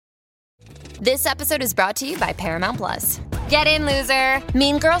This episode is brought to you by Paramount Plus. Get in, loser!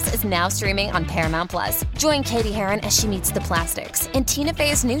 Mean Girls is now streaming on Paramount Plus. Join Katie Heron as she meets the plastics in Tina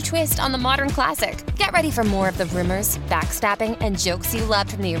Fey's new twist on the modern classic. Get ready for more of the rumors, backstabbing, and jokes you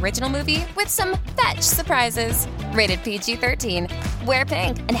loved from the original movie with some fetch surprises. Rated PG-13. Wear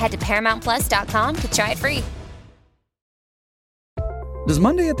pink and head to ParamountPlus.com to try it free. Does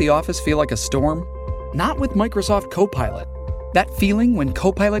Monday at the office feel like a storm? Not with Microsoft Copilot. That feeling when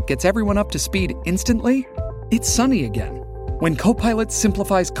Copilot gets everyone up to speed instantly? It's sunny again. When Copilot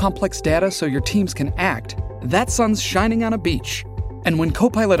simplifies complex data so your teams can act, that sun's shining on a beach. And when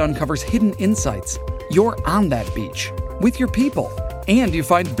Copilot uncovers hidden insights, you're on that beach with your people, and you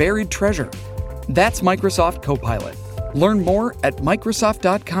find buried treasure. That's Microsoft Copilot. Learn more at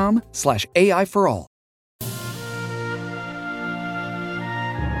Microsoft.com/AI for all.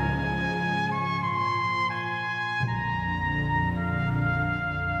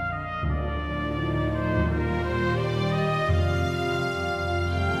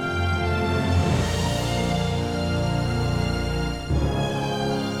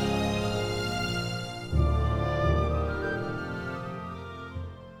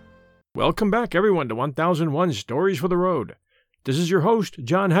 Welcome back, everyone, to 1001 Stories for the Road. This is your host,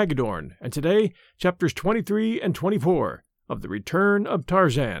 John Hagedorn, and today, chapters 23 and 24 of The Return of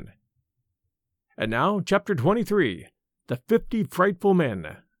Tarzan. And now, chapter 23, The 50 Frightful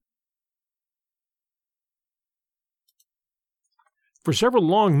Men. For several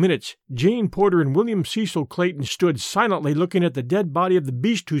long minutes, Jane Porter and William Cecil Clayton stood silently looking at the dead body of the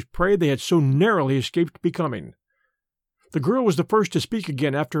beast whose prey they had so narrowly escaped becoming. The girl was the first to speak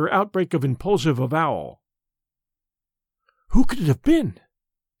again after her outbreak of impulsive avowal. "Who could it have been?"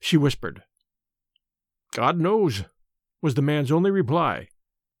 she whispered. "God knows," was the man's only reply.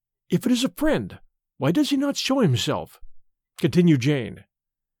 "If it is a friend, why does he not show himself?" continued Jane.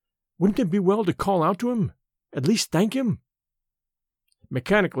 "Wouldn't it be well to call out to him, at least thank him?"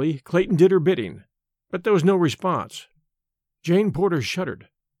 Mechanically, Clayton did her bidding, but there was no response. Jane Porter shuddered.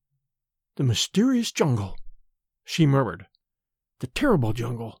 "The mysterious jungle," she murmured. "The terrible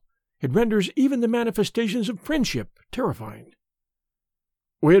jungle. It renders even the manifestations of friendship terrifying."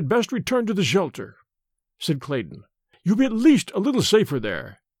 "We had best return to the shelter," said Clayton. "You'll be at least a little safer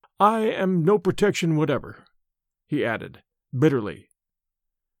there. I am no protection whatever," he added, bitterly.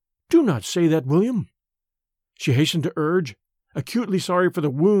 "Do not say that, William," she hastened to urge, acutely sorry for the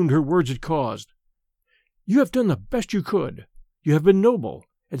wound her words had caused. "You have done the best you could. You have been noble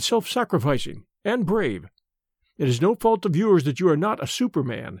and self-sacrificing and brave. It is no fault of yours that you are not a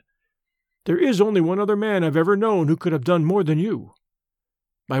Superman. There is only one other man I've ever known who could have done more than you.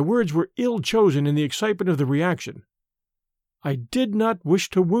 My words were ill chosen in the excitement of the reaction. I did not wish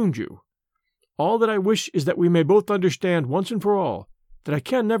to wound you. All that I wish is that we may both understand once and for all that I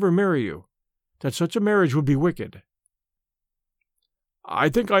can never marry you, that such a marriage would be wicked." "I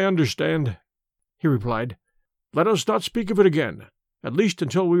think I understand," he replied. "Let us not speak of it again, at least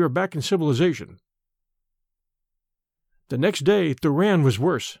until we are back in civilization." The next day, Thuran was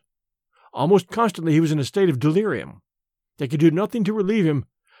worse. Almost constantly he was in a state of delirium. They could do nothing to relieve him,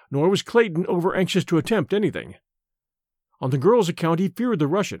 nor was Clayton over-anxious to attempt anything. On the girl's account, he feared the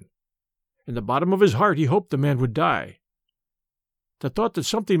Russian. In the bottom of his heart, he hoped the man would die. The thought that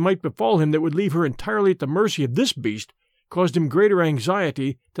something might befall him that would leave her entirely at the mercy of this beast caused him greater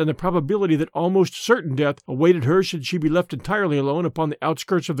anxiety than the probability that almost certain death awaited her should she be left entirely alone upon the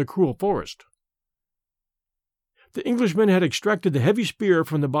outskirts of the cruel forest. The Englishman had extracted the heavy spear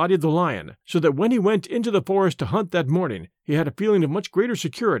from the body of the lion, so that when he went into the forest to hunt that morning, he had a feeling of much greater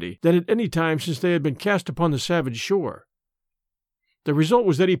security than at any time since they had been cast upon the savage shore. The result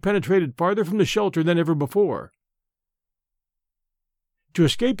was that he penetrated farther from the shelter than ever before. To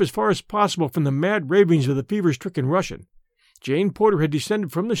escape as far as possible from the mad ravings of the fever-stricken Russian, Jane Porter had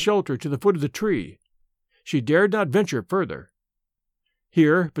descended from the shelter to the foot of the tree. She dared not venture further.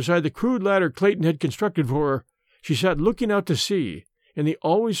 Here, beside the crude ladder Clayton had constructed for her, she sat looking out to sea, in the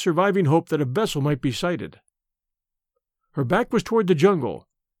always surviving hope that a vessel might be sighted. Her back was toward the jungle,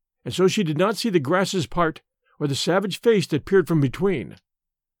 and so she did not see the grasses part or the savage face that peered from between.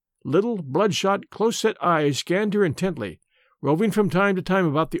 Little, bloodshot, close-set eyes scanned her intently, roving from time to time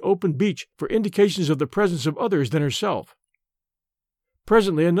about the open beach for indications of the presence of others than herself.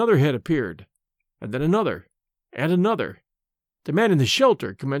 Presently another head appeared, and then another, and another. The man in the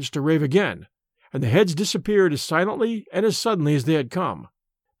shelter commenced to rave again, and the heads disappeared as silently and as suddenly as they had come.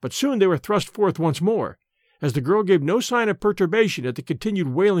 But soon they were thrust forth once more, as the girl gave no sign of perturbation at the continued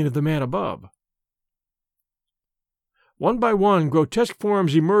wailing of the man above. One by one, grotesque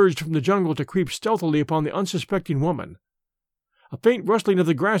forms emerged from the jungle to creep stealthily upon the unsuspecting woman. A faint rustling of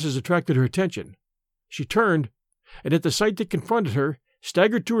the grasses attracted her attention. She turned, and at the sight that confronted her,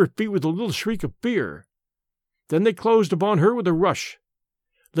 staggered to her feet with a little shriek of fear. Then they closed upon her with a rush.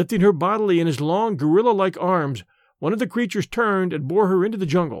 Lifting her bodily in his long, gorilla-like arms, one of the creatures turned and bore her into the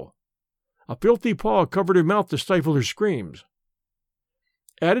jungle. A filthy paw covered her mouth to stifle her screams.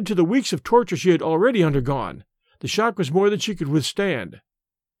 Added to the weeks of torture she had already undergone, the shock was more than she could withstand.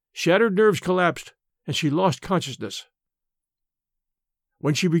 Shattered nerves collapsed, and she lost consciousness.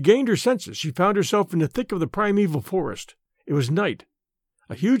 When she regained her senses, she found herself in the thick of the primeval forest. It was night.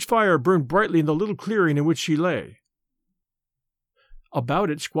 A huge fire burned brightly in the little clearing in which she lay. About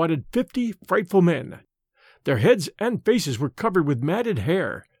it squatted 50 frightful men. Their heads and faces were covered with matted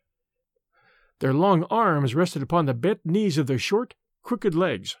hair. Their long arms rested upon the bent knees of their short, crooked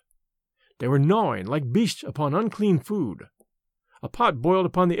legs. They were gnawing like beasts upon unclean food. A pot boiled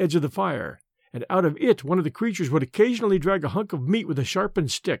upon the edge of the fire, and out of it one of the creatures would occasionally drag a hunk of meat with a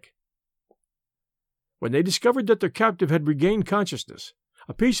sharpened stick. When they discovered that their captive had regained consciousness,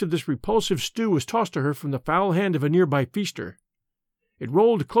 a piece of this repulsive stew was tossed to her from the foul hand of a nearby feaster. It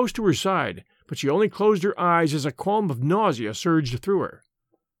rolled close to her side, but she only closed her eyes as a qualm of nausea surged through her.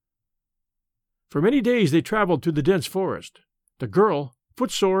 For many days they traveled through the dense forest. The girl,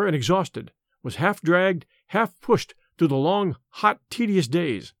 footsore and exhausted, was half dragged, half pushed through the long, hot, tedious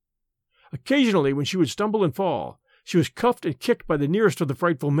days. Occasionally, when she would stumble and fall, she was cuffed and kicked by the nearest of the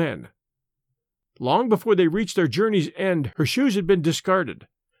frightful men. Long before they reached their journey's end, her shoes had been discarded,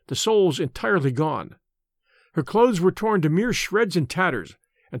 the soles entirely gone. Her clothes were torn to mere shreds and tatters,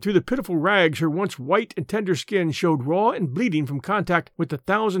 and through the pitiful rags her once white and tender skin showed raw and bleeding from contact with the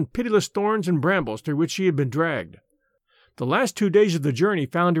 1,000 pitiless thorns and brambles through which she had been dragged. The last 2 days of the journey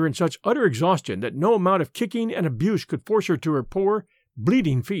found her in such utter exhaustion that no amount of kicking and abuse could force her to her poor,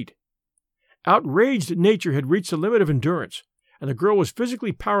 bleeding feet. Outraged nature had reached the limit of endurance, and the girl was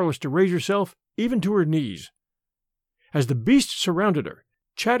physically powerless to raise herself even to her knees. As the beasts surrounded her,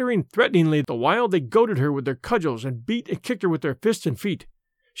 chattering threateningly the while they goaded her with their cudgels and beat and kicked her with their fists and feet,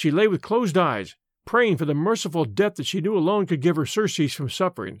 she lay with closed eyes, praying for the merciful death that she knew alone could give her surcease from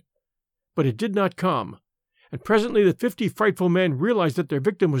suffering. But it did not come, and presently the 50 frightful men realized that their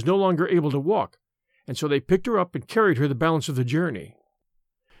victim was no longer able to walk, and so they picked her up and carried her the balance of the journey.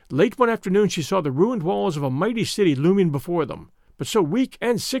 Late one afternoon she saw the ruined walls of a mighty city looming before them, but so weak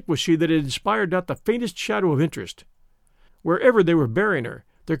and sick was she that it inspired not the faintest shadow of interest. Wherever they were bearing her,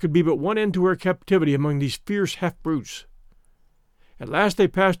 there could be but one end to her captivity among these fierce half-brutes. At last they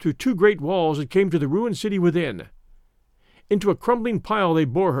passed through 2 great walls and came to the ruined city within. Into a crumbling pile they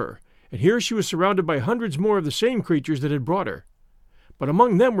bore her, and here she was surrounded by hundreds more of the same creatures that had brought her. But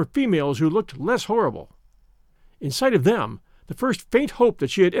among them were females who looked less horrible. In sight of them, the first faint hope that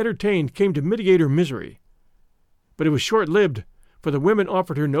she had entertained came to mitigate her misery. But it was short-lived, for the women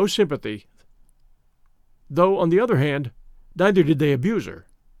offered her no sympathy, though, on the other hand, neither did they abuse her.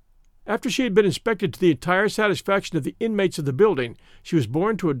 After she had been inspected to the entire satisfaction of the inmates of the building, she was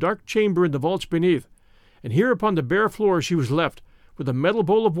borne to a dark chamber in the vaults beneath, and here upon the bare floor she was left, with a metal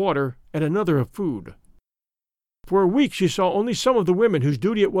bowl of water and another of food. For a week she saw only some of the women whose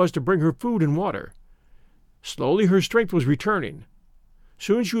duty it was to bring her food and water. Slowly her strength was returning.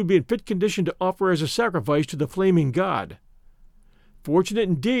 Soon she would be in fit condition to offer as a sacrifice to the flaming god. Fortunate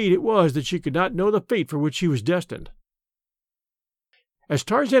indeed it was that she could not know the fate for which she was destined. As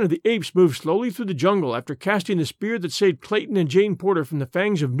Tarzan of the Apes moved slowly through the jungle after casting the spear that saved Clayton and Jane Porter from the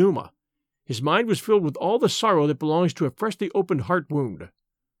fangs of Numa, his mind was filled with all the sorrow that belongs to a freshly opened heart wound.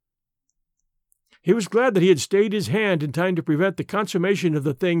 He was glad that he had stayed his hand in time to prevent the consummation of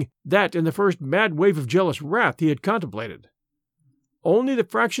the thing that, in the first mad wave of jealous wrath, he had contemplated. Only the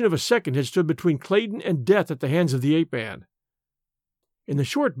fraction of a second had stood between Clayton and death at the hands of the ape-man. In the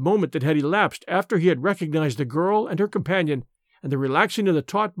short moment that had elapsed after he had recognized the girl and her companion, and the relaxing of the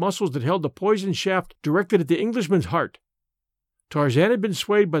taut muscles that held the poisoned shaft directed at the Englishman's heart, Tarzan had been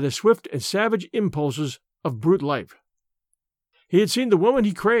swayed by the swift and savage impulses of brute life. He had seen the woman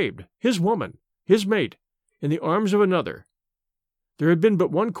he craved, his woman, his mate, in the arms of another. There had been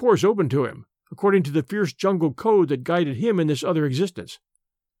but one course open to him, according to the fierce jungle code that guided him in this other existence.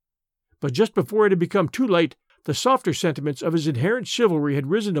 But just before it had become too late, the softer sentiments of his inherent chivalry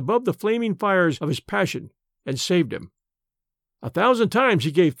had risen above the flaming fires of his passion and saved him. 1,000 times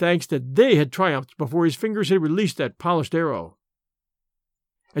he gave thanks that they had triumphed before his fingers had released that polished arrow.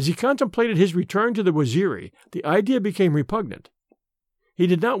 As he contemplated his return to the Waziri, the idea became repugnant. He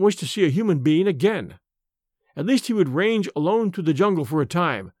did not wish to see a human being again. At least he would range alone through the jungle for a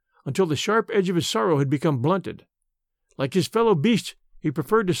time, until the sharp edge of his sorrow had become blunted. Like his fellow beasts, he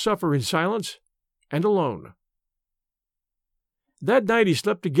preferred to suffer in silence and alone. That night he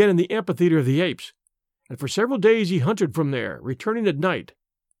slept again in the amphitheater of the apes, and for several days he hunted from there, returning at night.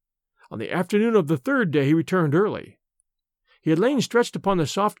 On the afternoon of the third day he returned early. He had lain stretched upon the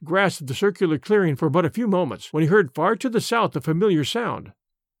soft grass of the circular clearing for but a few moments when he heard far to the south a familiar sound.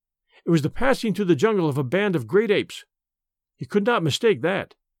 It was the passing through the jungle of a band of great apes. He could not mistake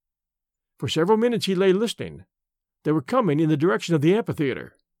that. For several minutes he lay listening. They were coming in the direction of the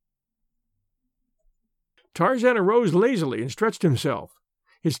amphitheater. Tarzan arose lazily and stretched himself.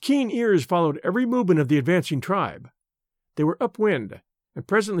 His keen ears followed every movement of the advancing tribe. They were upwind, and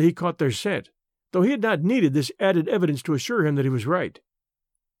presently he caught their scent, though he had not needed this added evidence to assure him that he was right.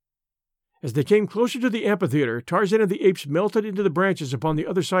 As they came closer to the amphitheater, Tarzan of the Apes melted into the branches upon the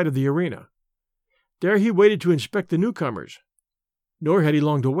other side of the arena. There he waited to inspect the newcomers. Nor had he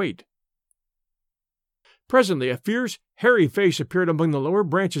long to wait. Presently a fierce, hairy face appeared among the lower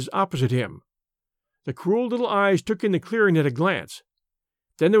branches opposite him. The cruel little eyes took in the clearing at a glance.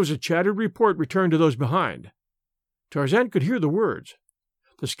 Then there was a chattered report returned to those behind. Tarzan could hear the words.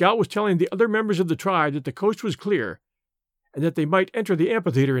 The scout was telling the other members of the tribe that the coast was clear, and that they might enter the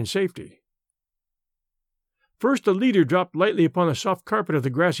amphitheater in safety. First the leader dropped lightly upon the soft carpet of the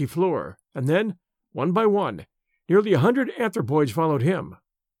grassy floor, and then, one by one, nearly 100 anthropoids followed him.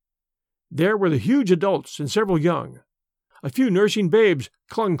 There were the huge adults and several young. A few nursing babes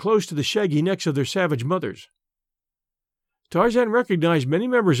clung close to the shaggy necks of their savage mothers. Tarzan recognized many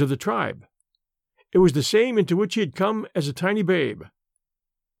members of the tribe. It was the same into which he had come as a tiny babe.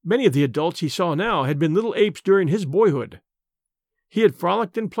 Many of the adults he saw now had been little apes during his boyhood. He had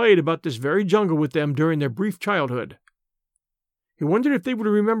frolicked and played about this very jungle with them during their brief childhood. He wondered if they would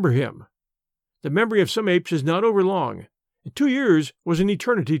remember him. The memory of some apes is not overlong, and 2 years was an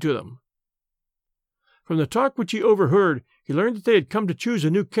eternity to them. From the talk which he overheard, he learned that they had come to choose a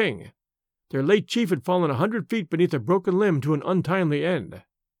new king. Their late chief had fallen 100 feet beneath a broken limb to an untimely end.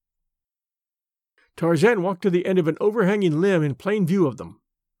 Tarzan walked to the end of an overhanging limb in plain view of them.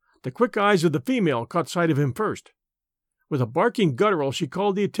 The quick eyes of the female caught sight of him first. With a barking guttural, she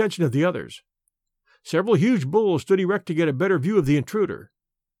called the attention of the others. Several huge bulls stood erect to get a better view of the intruder.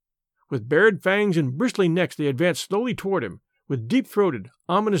 With bared fangs and bristling necks, they advanced slowly toward him, with deep-throated,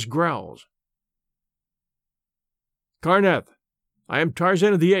 ominous growls. "Karnath, I am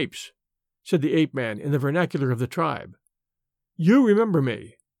Tarzan of the Apes," said the ape-man in the vernacular of the tribe. "You remember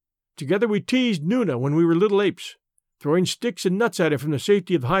me. Together we teased Nuna when we were little apes, throwing sticks and nuts at her from the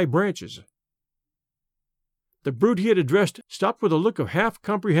safety of high branches." The brute he had addressed stopped with a look of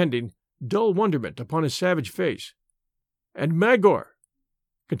half-comprehending, dull wonderment upon his savage face. "And Magor,"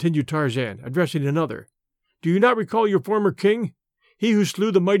 continued Tarzan, addressing another, "do you not recall your former king, he who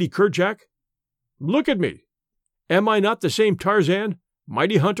slew the mighty Kerchak? Look at me! Am I not the same Tarzan,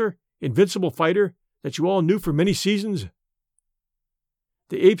 mighty hunter, invincible fighter, that you all knew for many seasons?"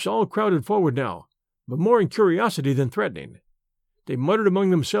 The apes all crowded forward now, but more in curiosity than threatening. They muttered among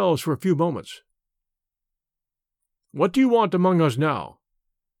themselves for a few moments. "What do you want among us now?"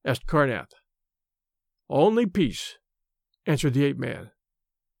 asked Karnath. "Only peace," answered the ape-man.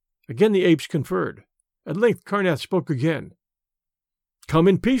 Again the apes conferred. At length Karnath spoke again. "Come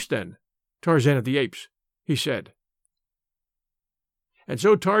in peace, then, Tarzan of the Apes," he said. And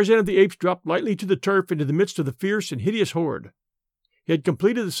so Tarzan of the Apes dropped lightly to the turf into the midst of the fierce and hideous horde. He had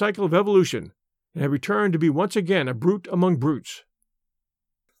completed the cycle of evolution, and had returned to be once again a brute among brutes.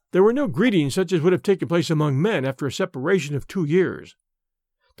 There were no greetings such as would have taken place among men after a separation of 2 years.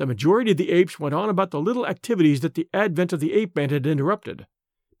 The majority of the apes went on about the little activities that the advent of the ape-man had interrupted,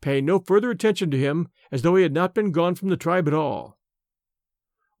 paying no further attention to him as though he had not been gone from the tribe at all.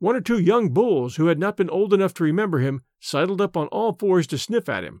 1 or 2 young bulls, who had not been old enough to remember him, sidled up on all fours to sniff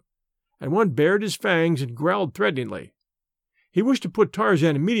at him, and one bared his fangs and growled threateningly. He wished to put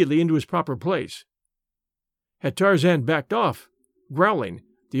Tarzan immediately into his proper place. Had Tarzan backed off, growling,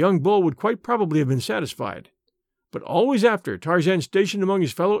 the young bull would quite probably have been satisfied. But always after, Tarzan's station among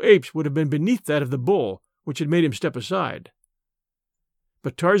his fellow apes would have been beneath that of the bull, which had made him step aside.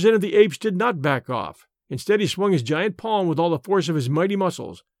 But Tarzan of the Apes did not back off. Instead, he swung his giant palm with all the force of his mighty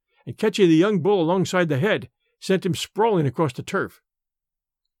muscles, and catching the young bull alongside the head, sent him sprawling across the turf.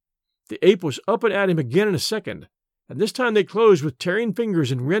 The ape was up and at him again in a second, and this time they closed with tearing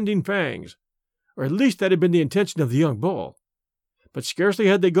fingers and rending fangs, or at least that had been the intention of the young bull. But scarcely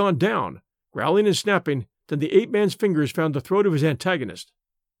had they gone down, growling and snapping, than the ape-man's fingers found the throat of his antagonist.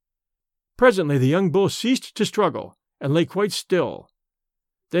 Presently the young bull ceased to struggle, and lay quite still.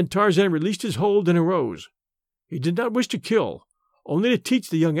 Then Tarzan released his hold and arose. He did not wish to kill, only to teach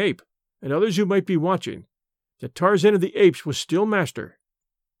the young ape, and others who might be watching, that Tarzan of the Apes was still master.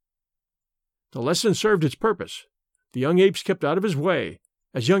 The lesson served its purpose. The young apes kept out of his way,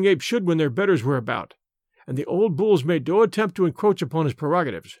 as young apes should when their betters were about, and the old bulls made no attempt to encroach upon his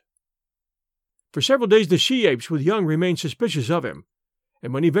prerogatives. For several days the she-apes with young remained suspicious of him,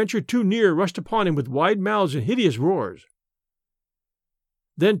 and when he ventured too near rushed upon him with wide mouths and hideous roars.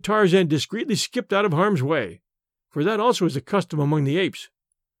 Then Tarzan discreetly skipped out of harm's way, for that also is a custom among the apes.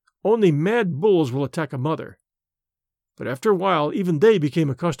 Only mad bulls will attack a mother. But after a while even they became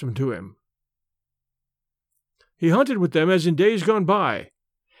accustomed to him. He hunted with them as in days gone by,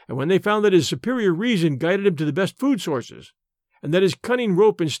 and when they found that his superior reason guided him to the best food sources, and that his cunning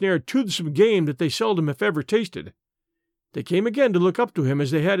rope ensnared toothsome game that they seldom if ever tasted, they came again to look up to him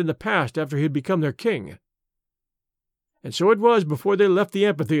as they had in the past after he had become their king. And so it was before they left the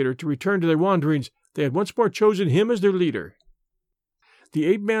amphitheater to return to their wanderings they had once more chosen him as their leader. The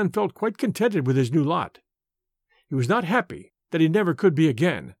ape-man felt quite contented with his new lot. He was not happy that he never could be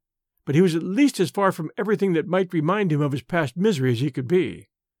again, but he was at least as far from everything that might remind him of his past misery as he could be.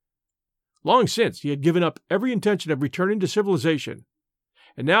 Long since he had given up every intention of returning to civilization,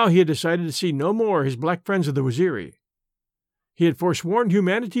 and now he had decided to see no more his black friends of the Waziri. He had forsworn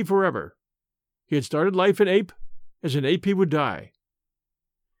humanity forever. He had started life an ape, as an ape he would die.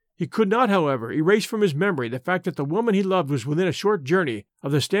 He could not, however, erase from his memory the fact that the woman he loved was within a short journey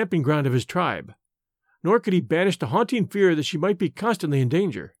of the stamping ground of his tribe, nor could he banish the haunting fear that she might be constantly in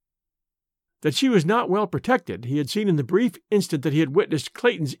danger. That she was not well protected he had seen in the brief instant that he had witnessed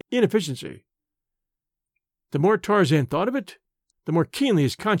Clayton's inefficiency. The more Tarzan thought of it, the more keenly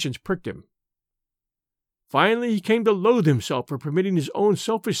his conscience pricked him. Finally he came to loathe himself for permitting his own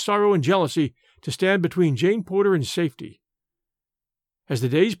selfish sorrow and jealousy to stand between Jane Porter and safety. As the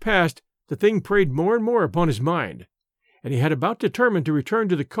days passed, the thing preyed more and more upon his mind, and he had about determined to return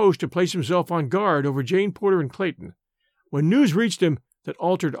to the coast to place himself on guard over Jane Porter and Clayton, when news reached him that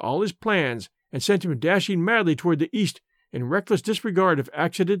altered all his plans and sent him dashing madly toward the east in reckless disregard of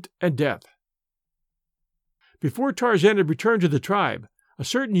accident and death. Before Tarzan had returned to the tribe, a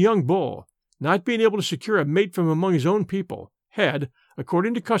certain young bull, not being able to secure a mate from among his own people, had,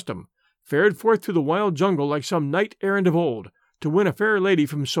 according to custom, fared forth through the wild jungle like some knight-errant of old, to win a fair lady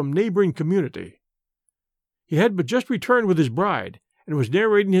from some neighboring community. He had but just returned with his bride, and was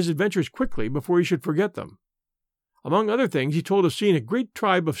narrating his adventures quickly before he should forget them. Among other things, he told of seeing a great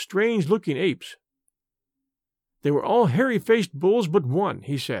tribe of strange-looking apes. They were all hairy-faced bulls but one,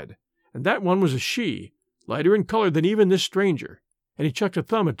 he said, and that one was a she, lighter in color than even this stranger, and he chucked a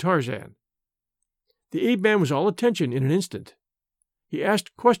thumb at Tarzan. The ape-man was all attention in an instant. He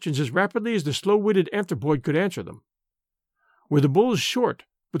asked questions as rapidly as the slow-witted anthropoid could answer them. Were the bulls short,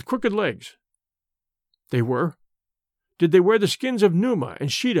 with crooked legs? They were. Did they wear the skins of Numa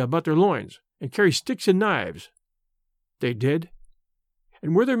and Sheeta about their loins, and carry sticks and knives? They did.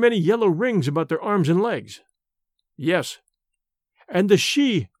 And were there many yellow rings about their arms and legs? Yes. And the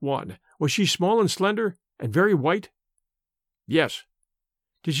she-one, was she small and slender, and very white? Yes.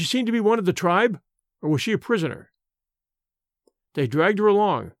 Did she seem to be one of the tribe, or was she a prisoner? They dragged her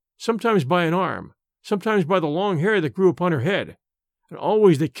along, sometimes by an arm, sometimes by the long hair that grew upon her head, and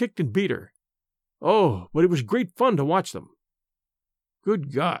always they kicked and beat her. Oh, but it was great fun to watch them.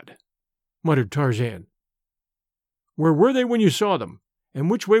 Good God, muttered Tarzan. Where were they when you saw them, and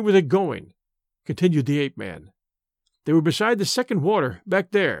which way were they going? Continued the ape-man. They were beside the second water,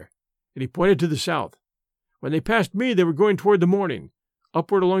 back there, and he pointed to the south. When they passed me, they were going toward the morning,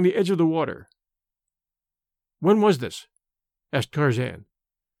 upward along the edge of the water. When was this? Asked Tarzan.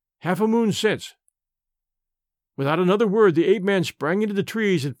 Half a moon since. Without another word, the ape-man sprang into the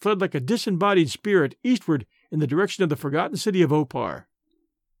trees and fled like a disembodied spirit eastward in the direction of the forgotten city of Opar.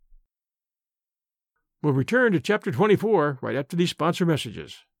 We'll return to Chapter 24 right after these sponsor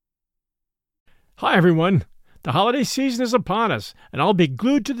messages. Hi, everyone. The holiday season is upon us, and I'll be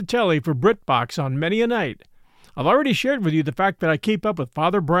glued to the telly for BritBox on many a night. I've already shared with you the fact that I keep up with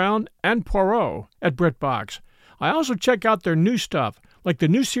Father Brown and Poirot at BritBox. I also check out their new stuff, like the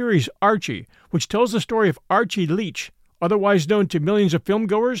new series Archie, which tells the story of Archie Leach, otherwise known to millions of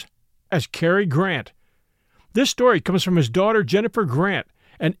filmgoers as Cary Grant. This story comes from his daughter Jennifer Grant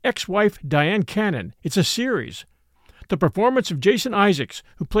and ex-wife Diane Cannon. It's a series. The performance of Jason Isaacs,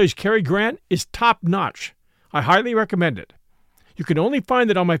 who plays Cary Grant, is top-notch. I highly recommend it. You can only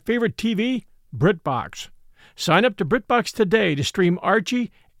find it on my favorite TV, BritBox. Sign up to BritBox today to stream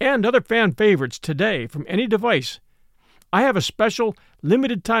Archie and other fan favorites today from any device. I have a special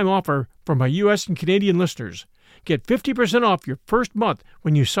limited-time offer for my U.S. and Canadian listeners. Get 50% off your first month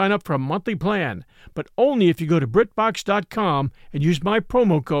when you sign up for a monthly plan, but only if you go to BritBox.com and use my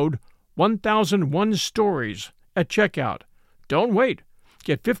promo code 1001stories at checkout. Don't wait.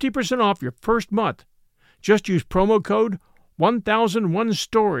 Get 50% off your first month. Just use promo code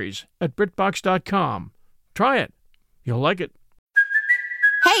 1001stories at BritBox.com. Try it. You'll like it.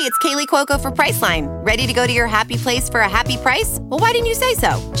 Hey, it's Kaylee Cuoco for Priceline. Ready to go to your happy place for a happy price? Well, why didn't you say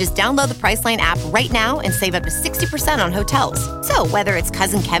so? Just download the Priceline app right now and save up to 60% on hotels. So whether it's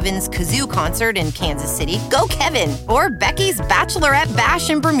Cousin Kevin's Kazoo Concert in Kansas City, go Kevin, or Becky's Bachelorette Bash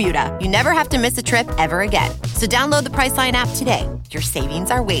in Bermuda, you never have to miss a trip ever again. So download the Priceline app today. Your savings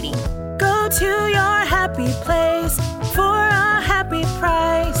are waiting. Go to your happy place for a happy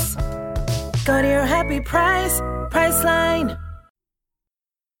price. Go to your happy price, Priceline.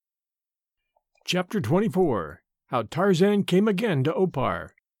 Chapter 24. How Tarzan Came Again to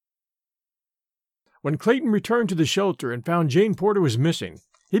Opar. When Clayton returned to the shelter and found Jane Porter was missing,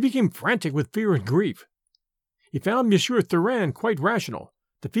 he became frantic with fear and grief. He found Monsieur Thuran quite rational,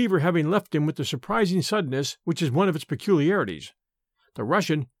 the fever having left him with the surprising suddenness which is one of its peculiarities. The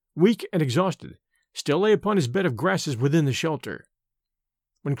Russian, weak and exhausted, still lay upon his bed of grasses within the shelter.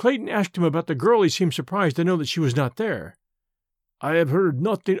 When Clayton asked him about the girl, he seemed surprised to know that she was not there. "I have heard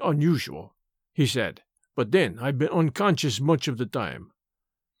nothing unusual," he said, "but then I've been unconscious much of the time."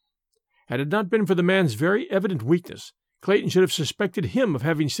 Had it not been for the man's very evident weakness, Clayton should have suspected him of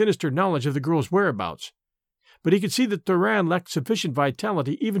having sinister knowledge of the girl's whereabouts. But he could see that Thuran lacked sufficient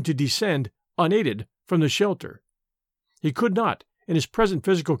vitality even to descend, unaided, from the shelter. He could not, in his present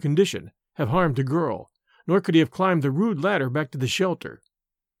physical condition, have harmed the girl, nor could he have climbed the rude ladder back to the shelter.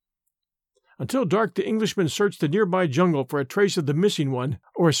 Until dark, the Englishman searched the nearby jungle for a trace of the missing one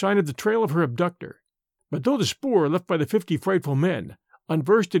or a sign of the trail of her abductor. But though the spoor left by the 50 frightful men,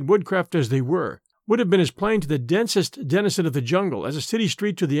 unversed in woodcraft as they were, would have been as plain to the densest denizen of the jungle as a city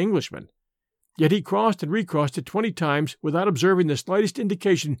street to the Englishman, yet he crossed and recrossed it 20 times without observing the slightest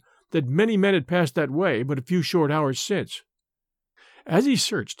indication that many men had passed that way but a few short hours since. As he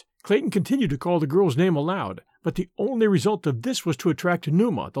searched, Clayton continued to call the girl's name aloud, but the only result of this was to attract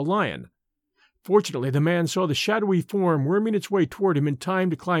Numa, the lion. Fortunately, the man saw the shadowy form worming its way toward him in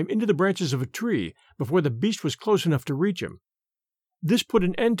time to climb into the branches of a tree before the beast was close enough to reach him. This put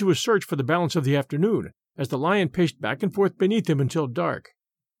an end to his search for the balance of the afternoon, as the lion paced back and forth beneath him until dark.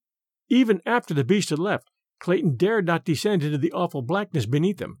 Even after the beast had left, Clayton dared not descend into the awful blackness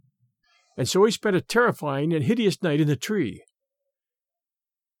beneath him, and so he spent a terrifying and hideous night in the tree.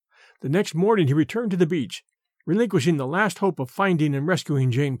 The next morning he returned to the beach, relinquishing the last hope of finding and rescuing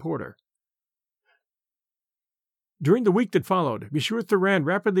Jane Porter. During the week that followed, Monsieur Thuran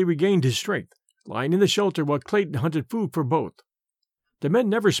rapidly regained his strength, lying in the shelter while Clayton hunted food for both. The men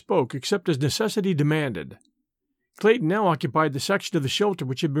never spoke except as necessity demanded. Clayton now occupied the section of the shelter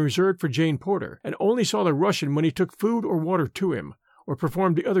which had been reserved for Jane Porter, and only saw the Russian when he took food or water to him, or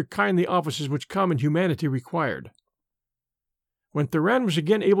performed the other kindly offices which common humanity required. When Thuran was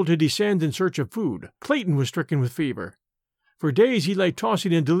again able to descend in search of food, Clayton was stricken with fever. For days he lay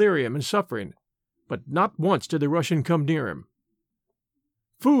tossing in delirium and suffering, but not once did the Russian come near him.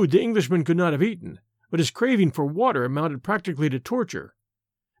 Food the Englishman could not have eaten, but his craving for water amounted practically to torture.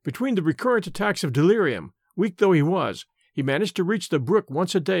 Between the recurrent attacks of delirium, weak though he was, he managed to reach the brook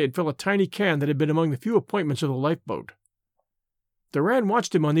once a day and fill a tiny can that had been among the few appointments of the lifeboat. Thuran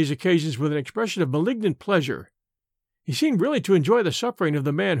watched him on these occasions with an expression of malignant pleasure. He seemed really to enjoy the suffering of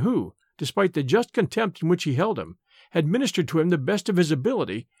the man who, despite the just contempt in which he held him, had ministered to him the best of his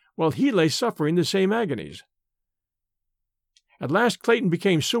ability, while he lay suffering the same agonies. At last Clayton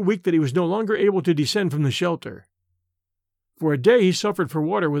became so weak that he was no longer able to descend from the shelter. For a day he suffered for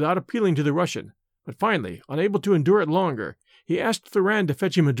water without appealing to the Russian, but finally, unable to endure it longer, he asked Thuran to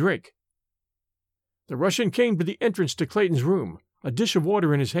fetch him a drink. The Russian came to the entrance to Clayton's room, a dish of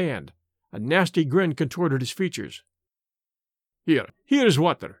water in his hand. A nasty grin contorted his features. Here is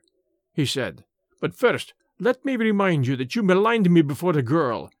water," he said. "But first, let me remind you that you maligned me before the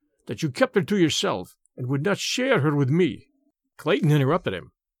girl, that you kept her to yourself, and would not share her with me." Clayton interrupted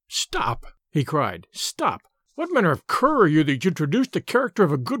him. "Stop!" he cried. "Stop! What manner of cur are you that you introduced the character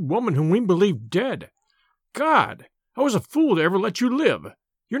of a good woman whom we believed dead? God! I was a fool to ever let you live.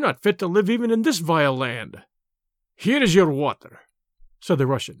 You're not fit to live even in this vile land." "Here is your water," said the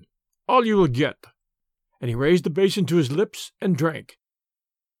Russian. "All you will get." And he raised the basin to his lips and drank.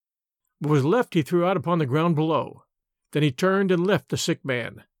 What was left he threw out upon the ground below. Then he turned and left the sick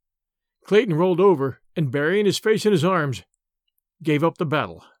man. Clayton rolled over, and burying his face in his arms, gave up the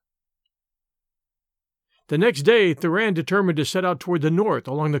battle. The next day Thuran determined to set out toward the north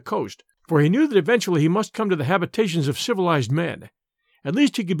along the coast, for he knew that eventually he must come to the habitations of civilized men. At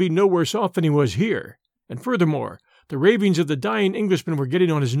least he could be no worse off than he was here, and furthermore, the ravings of the dying Englishman were getting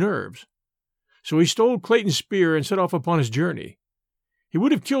on his nerves. So he stole Clayton's spear and set off upon his journey. He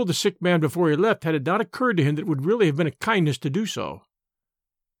would have killed the sick man before he left had it not occurred to him that it would really have been a kindness to do so.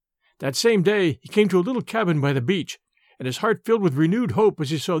 That same day he came to a little cabin by the beach, and his heart filled with renewed hope as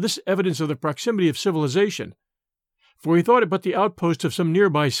he saw this evidence of the proximity of civilization, for he thought it but the outpost of some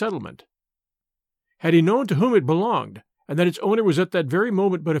nearby settlement. Had he known to whom it belonged, and that its owner was at that very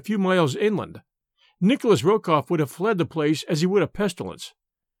moment but a few miles inland, Nicholas Rokoff would have fled the place as he would a pestilence.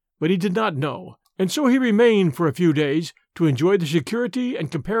 But he did not know, and so he remained for a few days to enjoy the security and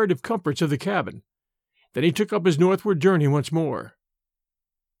comparative comforts of the cabin. Then he took up his northward journey once more.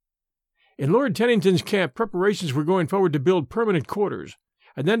 In Lord Tennington's camp, preparations were going forward to build permanent quarters,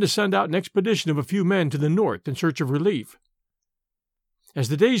 and then to send out an expedition of a few men to the north in search of relief. As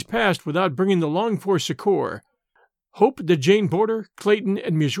the days passed without bringing the longed-for succour, hope that Jane Porter, Clayton,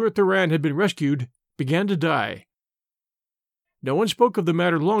 and Monsieur Thuran had been rescued began to die. No one spoke of the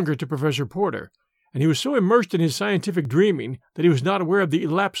matter longer to Professor Porter, and he was so immersed in his scientific dreaming that he was not aware of the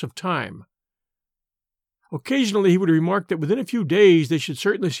elapse of time. Occasionally he would remark that within a few days they should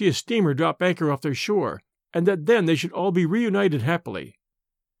certainly see a steamer drop anchor off their shore, and that then they should all be reunited happily.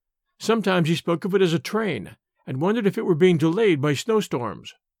 Sometimes he spoke of it as a train, and wondered if it were being delayed by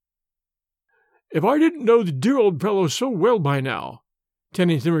snowstorms. "If I didn't know the dear old fellow so well by now,"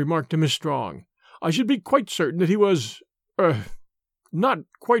 Tennington remarked to Miss Strong, "I should be quite certain that he was, not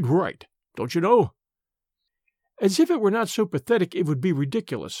quite right, don't you know?" "As if it were not so pathetic it would be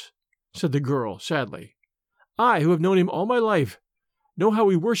ridiculous," said the girl sadly. "I, who have known him all my life, know how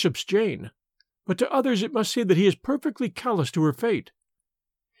he worships Jane, but to others it must seem that he is perfectly callous to her fate.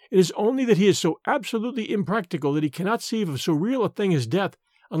 It is only that he is so absolutely impractical that he cannot see of so real a thing as death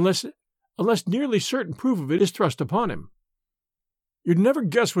unless nearly certain proof of it is thrust upon him." "You'd never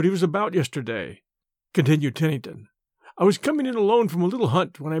guess what he was about yesterday," continued Tennington. "I was coming in alone from a little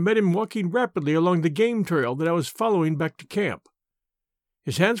hunt when I met him walking rapidly along the game trail that I was following back to camp.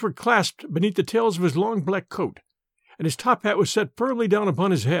 His hands were clasped beneath the tails of his long black coat, and his top hat was set firmly down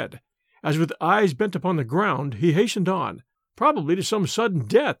upon his head, as with eyes bent upon the ground he hastened on, probably to some sudden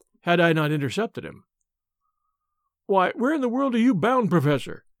death, had I not intercepted him. "Why, where in the world are you bound,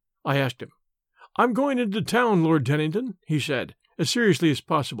 Professor?" I asked him. "I'm going into town, Lord Tennington," he said, as seriously as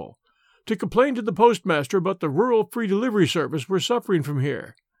possible, "to complain to the postmaster about the rural free delivery service we're suffering from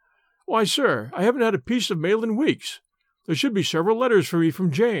here. Why, sir, I haven't had a piece of mail in weeks. There should be several letters for me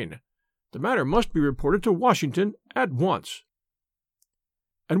from Jane. The matter must be reported to Washington at once."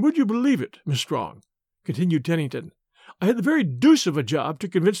 "And would you believe it, Miss Strong," continued Tennington, "I had the very deuce of a job to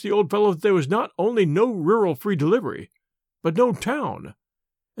convince the old fellow that there was not only no rural free delivery, but no town,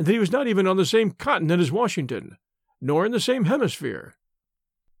 and that he was not even on the same continent as Washington, nor in the same hemisphere.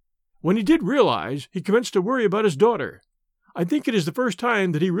 When he did realize, he commenced to worry about his daughter. I think it is the first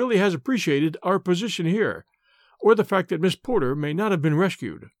time that he really has appreciated our position here, or the fact that Miss Porter may not have been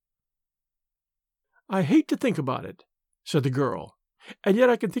rescued." "I hate to think about it," said the girl, "and yet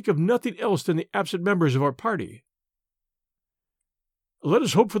I can think of nothing else than the absent members of our party." "Let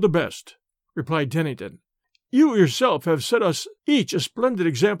us hope for the best," replied Tennington. "You yourself have set us each a splendid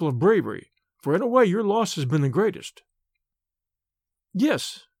example of bravery, for in a way your loss has been the greatest."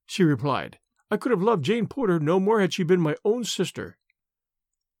 "Yes," she replied, "I could have loved Jane Porter no more had she been my own sister."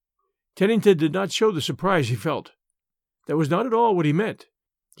 Tennington did not show the surprise he felt. That was not at all what he meant.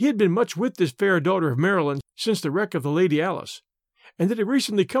 He had been much with this fair daughter of Maryland since the wreck of the Lady Alice, and it had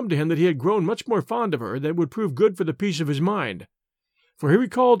recently come to him that he had grown much more fond of her than would prove good for the peace of his mind, for he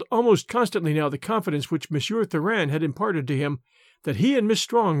recalled almost constantly now the confidence which Monsieur Thuran had imparted to him that he and Miss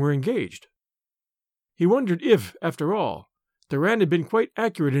Strong were engaged. He wondered if, after all, Thuran had been quite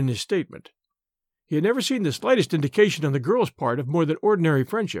accurate in his statement. He had never seen the slightest indication on the girl's part of more than ordinary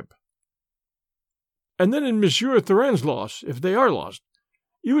friendship. "And then in Monsieur Thuran's loss, if they are lost,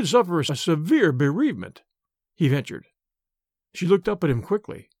 you would suffer a severe bereavement," he ventured. She looked up at him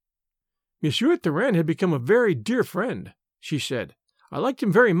quickly. "Monsieur Thuran had become a very dear friend," she said. "I liked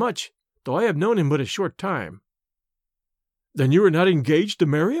him very much, though I have known him but a short time." "Then you are not engaged to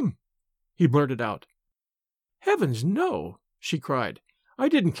marry him?" he blurted out. "Heavens, no!" she cried. "I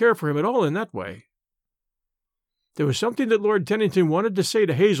didn't care for him at all in that way." There was something that Lord Tennington wanted to say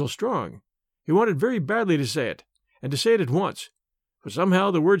to Hazel Strong. He wanted very badly to say it, and to say it at once, but somehow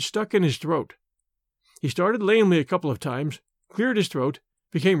the word stuck in his throat. He started lamely a couple of times, cleared his throat,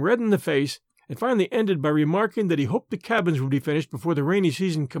 became red in the face, and finally ended by remarking that he hoped the cabins would be finished before the rainy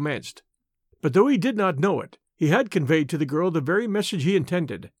season commenced. But though he did not know it, he had conveyed to the girl the very message he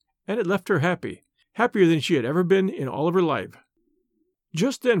intended, and it left her happy, happier than she had ever been in all of her life.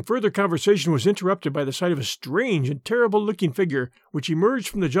 Just then further conversation was interrupted by the sight of a strange and terrible-looking figure which emerged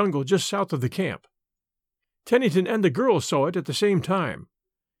from the jungle just south of the camp. Tennington and the girl saw it at the same time.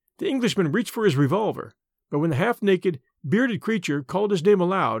 The Englishman reached for his revolver, but when the half-naked, bearded creature called his name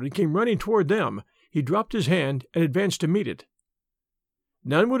aloud and came running toward them, he dropped his hand and advanced to meet it.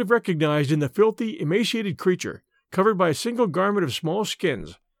 None would have recognized in the filthy, emaciated creature, covered by a single garment of small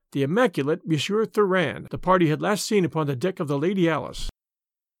skins, the immaculate Monsieur Thuran the party had last seen upon the deck of the Lady Alice.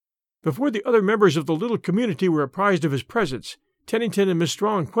 Before the other members of the little community were apprised of his presence, Tennington and Miss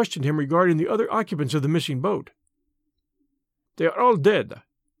Strong questioned him regarding the other occupants of the missing boat. "They are all dead,"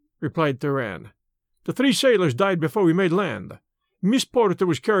 replied Thuran. "The 3 sailors died before we made land. Miss Porter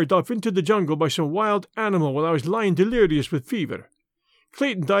was carried off into the jungle by some wild animal while I was lying delirious with fever.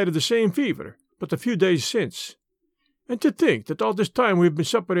 Clayton died of the same fever, but a few days since. And to think that all this time we have been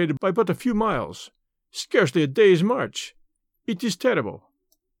separated by but a few miles, scarcely a day's march. It is terrible."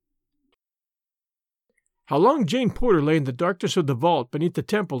 How long Jane Porter lay in the darkness of the vault beneath the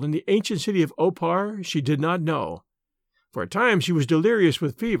temple in the ancient city of Opar, she did not know. For a time she was delirious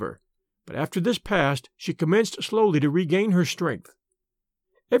with fever, but after this passed, she commenced slowly to regain her strength.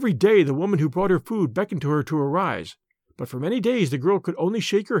 Every day the woman who brought her food beckoned to her to arise, but for many days the girl could only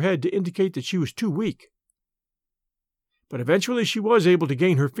shake her head to indicate that she was too weak. But eventually she was able to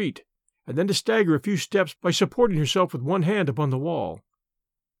gain her feet, and then to stagger a few steps by supporting herself with one hand upon the wall.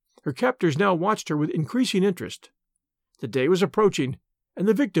 Her captors now watched her with increasing interest. The day was approaching, and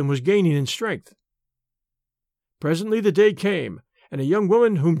the victim was gaining in strength. Presently the day came, and a young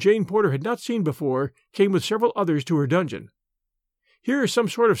woman whom Jane Porter had not seen before came with several others to her dungeon. Here some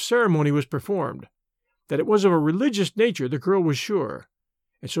sort of ceremony was performed. That it was of a religious nature the girl was sure,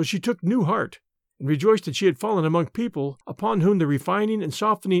 and so she took new heart, and rejoiced that she had fallen among people upon whom the refining and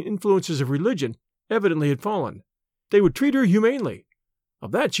softening influences of religion evidently had fallen. They would treat her humanely.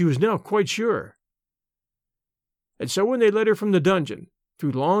 Of that she was now quite sure. And so when they led her from the dungeon,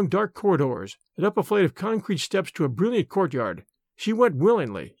 through long dark corridors, and up a flight of concrete steps to a brilliant courtyard, she went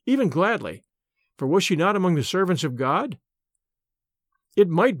willingly, even gladly, for was she not among the servants of God? It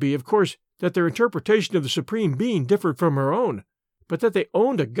might be, of course, that their interpretation of the Supreme Being differed from her own, but that they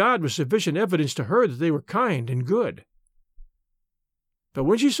owned a God was sufficient evidence to her that they were kind and good. But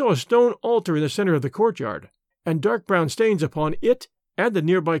when she saw a stone altar in the center of the courtyard, and dark brown stains upon it and the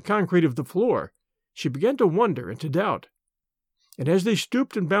nearby concrete of the floor, she began to wonder and to doubt. And as they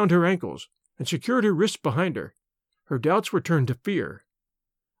stooped and bound her ankles, and secured her wrists behind her, her doubts were turned to fear.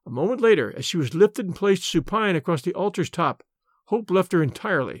 A moment later, as she was lifted and placed supine across the altar's top, hope left her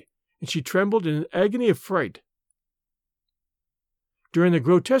entirely, and she trembled in an agony of fright. During the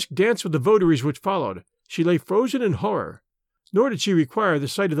grotesque dance of the votaries which followed, she lay frozen in horror, nor did she require the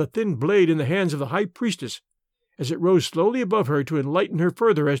sight of the thin blade in the hands of the high priestess, as it rose slowly above her to enlighten her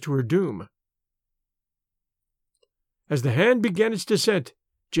further as to her doom. As the hand began its descent,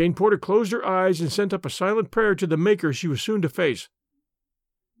 Jane Porter closed her eyes and sent up a silent prayer to the Maker she was soon to face.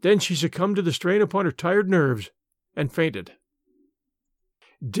 Then she succumbed to the strain upon her tired nerves and fainted.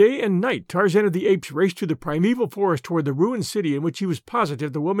 Day and night Tarzan of the Apes raced through the primeval forest toward the ruined city in which he was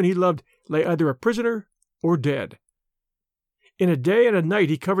positive the woman he loved lay either a prisoner or dead. In a day and a night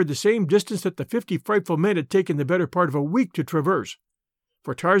he covered the same distance that the 50 frightful men had taken the better part of a week to traverse,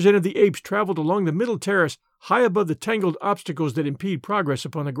 for Tarzan of the Apes traveled along the middle terrace high above the tangled obstacles that impede progress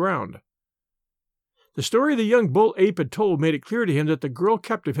upon the ground. The story the young bull ape had told made it clear to him that the girl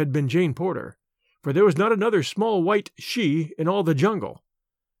captive had been Jane Porter, for there was not another small white she in all the jungle.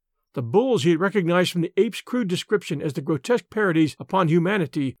 The bulls he had recognized from the ape's crude description as the grotesque parodies upon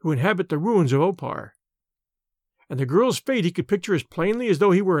humanity who inhabit the ruins of Opar. And the girl's fate he could picture as plainly as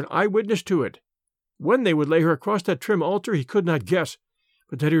though he were an eyewitness to it. When they would lay her across that trim altar he could not guess,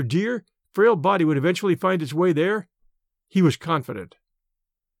 but that her dear, frail body would eventually find its way there, he was confident.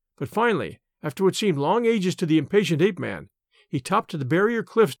 But finally, after what seemed long ages to the impatient ape-man, he topped the barrier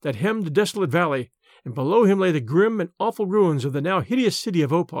cliffs that hemmed the desolate valley, and below him lay the grim and awful ruins of the now hideous city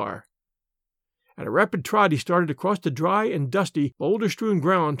of Opar. At a rapid trot he started across the dry and dusty, boulder-strewn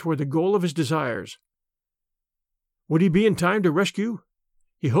ground toward the goal of his desires. Would he be in time to rescue?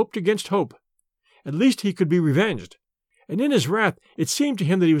 He hoped against hope. At least he could be revenged, and in his wrath it seemed to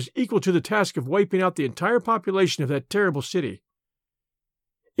him that he was equal to the task of wiping out the entire population of that terrible city.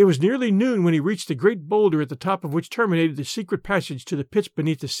 It was nearly noon when he reached the great boulder at the top of which terminated the secret passage to the pits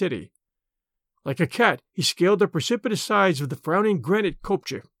beneath the city. Like a cat, he scaled the precipitous sides of the frowning granite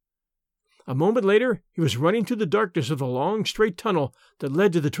kopje. A moment later, he was running through the darkness of the long, straight tunnel that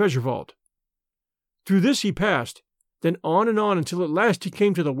led to the treasure vault. Through this he passed, then on and on until at last he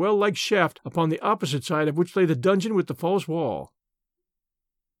came to the well-like shaft upon the opposite side of which lay the dungeon with the false wall.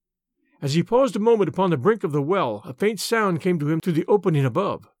 As he paused a moment upon the brink of the well, a faint sound came to him through the opening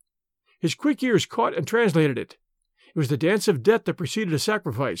above. His quick ears caught and translated it. It was the dance of death that preceded a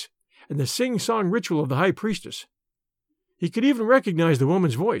sacrifice, and the sing-song ritual of the high priestess. He could even recognize the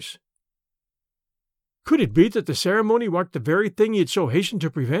woman's voice. Could it be that the ceremony marked the very thing he had so hastened to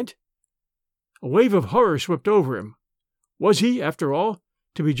prevent? A wave of horror swept over him. Was he, after all,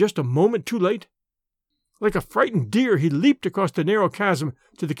 to be just a moment too late? Like a frightened deer, he leaped across the narrow chasm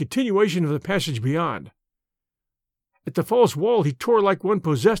to the continuation of the passage beyond. At the false wall, he tore like one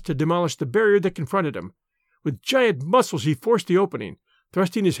possessed to demolish the barrier that confronted him. With giant muscles, he forced the opening,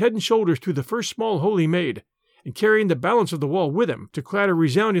 thrusting his head and shoulders through the first small hole he made, and carrying the balance of the wall with him to clatter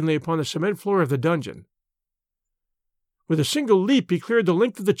resoundingly upon the cement floor of the dungeon. With a single leap, he cleared the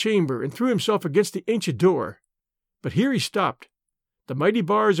length of the chamber and threw himself against the ancient door. But here he stopped. The mighty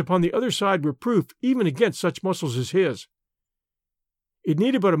bars upon the other side were proof even against such muscles as his. It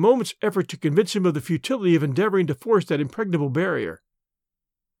needed but a moment's effort to convince him of the futility of endeavoring to force that impregnable barrier.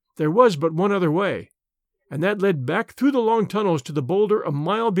 There was but one other way, and that led back through the long tunnels to the boulder a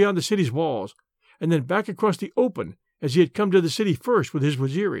mile beyond the city's walls, and then back across the open as he had come to the city first with his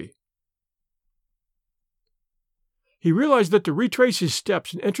Waziri. He realized that to retrace his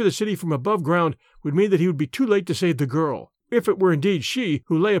steps and enter the city from above ground would mean that he would be too late to save the girl, if it were indeed she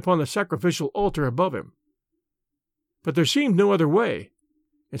who lay upon the sacrificial altar above him. But there seemed no other way,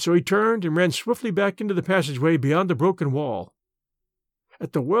 and so he turned and ran swiftly back into the passageway beyond the broken wall.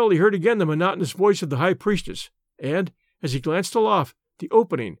 At the well he heard again the monotonous voice of the high priestess, and, as he glanced aloft, the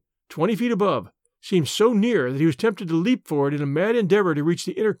opening, 20 feet above, seemed so near that he was tempted to leap for it in a mad endeavor to reach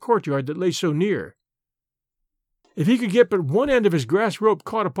the inner courtyard that lay so near. If he could get but one end of his grass rope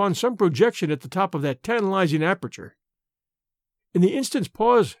caught upon some projection at the top of that tantalizing aperture. In the instant's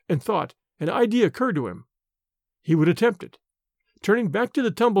pause and thought, an idea occurred to him. He would attempt it. Turning back to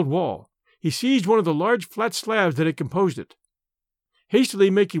the tumbled wall, he seized one of the large flat slabs that had composed it. Hastily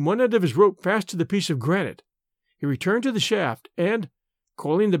making one end of his rope fast to the piece of granite, he returned to the shaft and,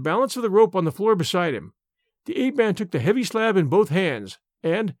 coiling the balance of the rope on the floor beside him, the ape-man took the heavy slab in both hands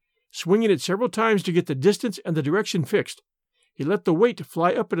and, swinging it several times to get the distance and the direction fixed, he let the weight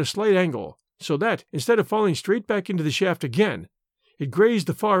fly up at a slight angle, so that, instead of falling straight back into the shaft again, it grazed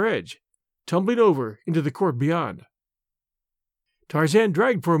the far edge, tumbling over into the court beyond. Tarzan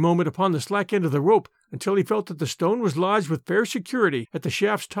dragged for a moment upon the slack end of the rope until he felt that the stone was lodged with fair security at the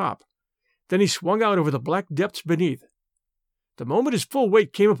shaft's top. Then he swung out over the black depths beneath. The moment his full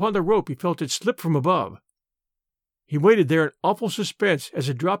weight came upon the rope, he felt it slip from above. He waited there in awful suspense as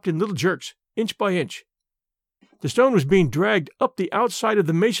it dropped in little jerks, inch by inch. The stone was being dragged up the outside of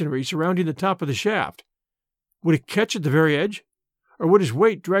the masonry surrounding the top of the shaft. Would it catch at the very edge? Or would his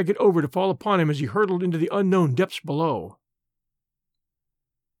weight drag it over to fall upon him as he hurtled into the unknown depths below?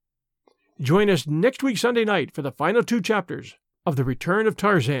 Join us next week Sunday night for the final 2 chapters of The Return of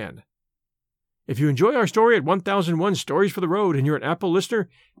Tarzan. If you enjoy our story at 1001 Stories for the Road and you're an Apple listener,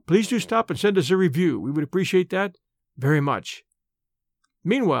 please do stop and send us a review. We would appreciate that very much.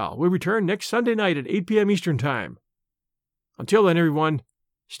 Meanwhile, we'll return next Sunday night at 8 p.m. Eastern Time. Until then, everyone,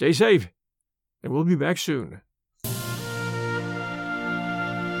 stay safe, and we'll be back soon.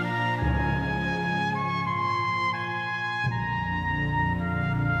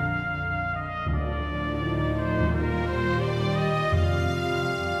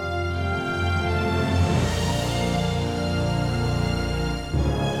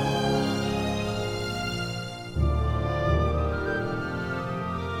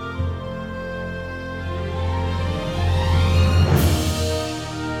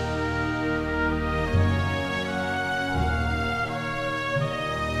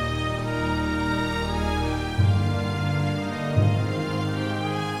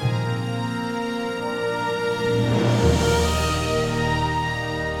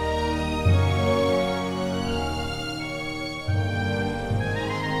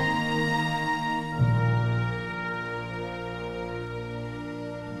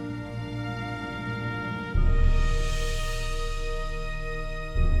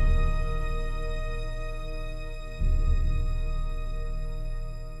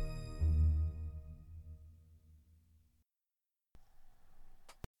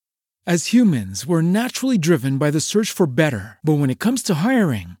 As humans, we're naturally driven by the search for better. But when it comes to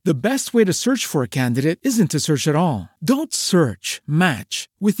hiring, the best way to search for a candidate isn't to search at all. Don't search, match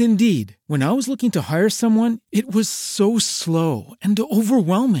with Indeed. When I was looking to hire someone, it was so slow and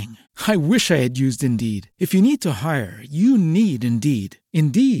overwhelming. I wish I had used Indeed. If you need to hire, you need Indeed.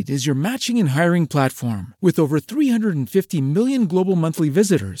 Indeed is your matching and hiring platform with over 350 million global monthly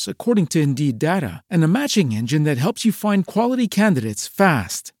visitors, according to Indeed data, and a matching engine that helps you find quality candidates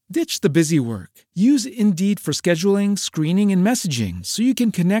fast. Ditch the busy work. Use Indeed for scheduling, screening, and messaging so you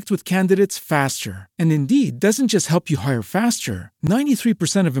can connect with candidates faster. And Indeed doesn't just help you hire faster.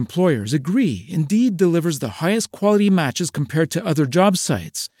 93% of employers agree Indeed delivers the highest quality matches compared to other job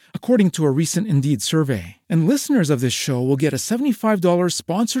sites, according to a recent Indeed survey. And listeners of this show will get a $75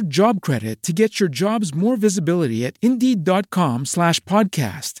 sponsored job credit to get your jobs more visibility at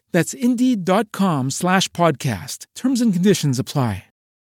Indeed.com/podcast. That's Indeed.com/podcast. Terms and conditions apply.